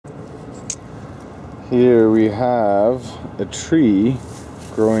Here we have a tree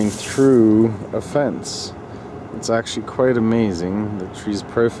growing through a fence. It's actually quite amazing. The tree's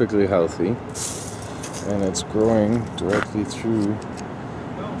perfectly healthy and it's growing directly through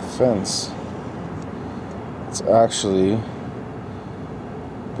the fence. It's actually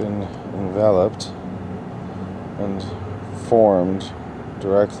been enveloped and formed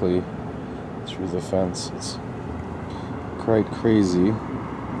directly through the fence. It's quite crazy.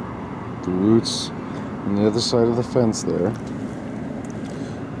 The roots on the other side of the fence there,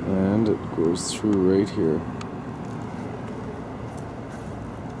 and it goes through right here.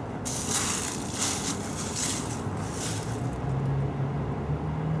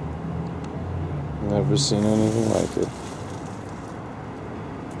 Never seen anything like it.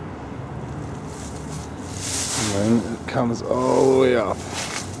 And then it comes all the way up.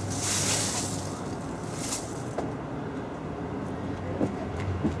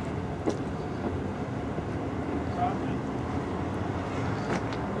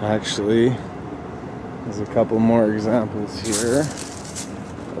 Actually, there's a couple more examples here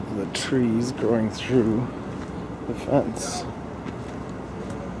of the trees growing through the fence.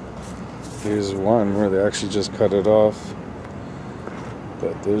 Here's one where they actually just cut it off,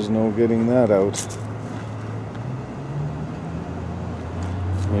 but there's no getting that out.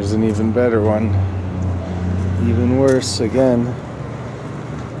 Here's an even better one, even worse again,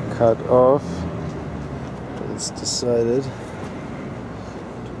 cut off, but it's decided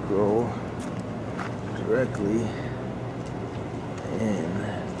go directly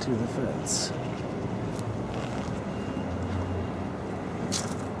into the fence.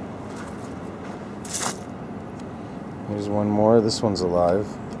 Here's one more. This one's alive.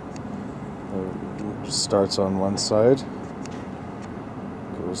 It starts on one side,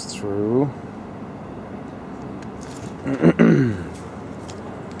 goes through, and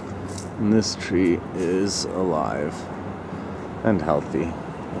this tree is alive and healthy.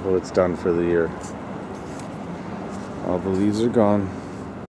 Although it's done for the year. All the leaves are gone.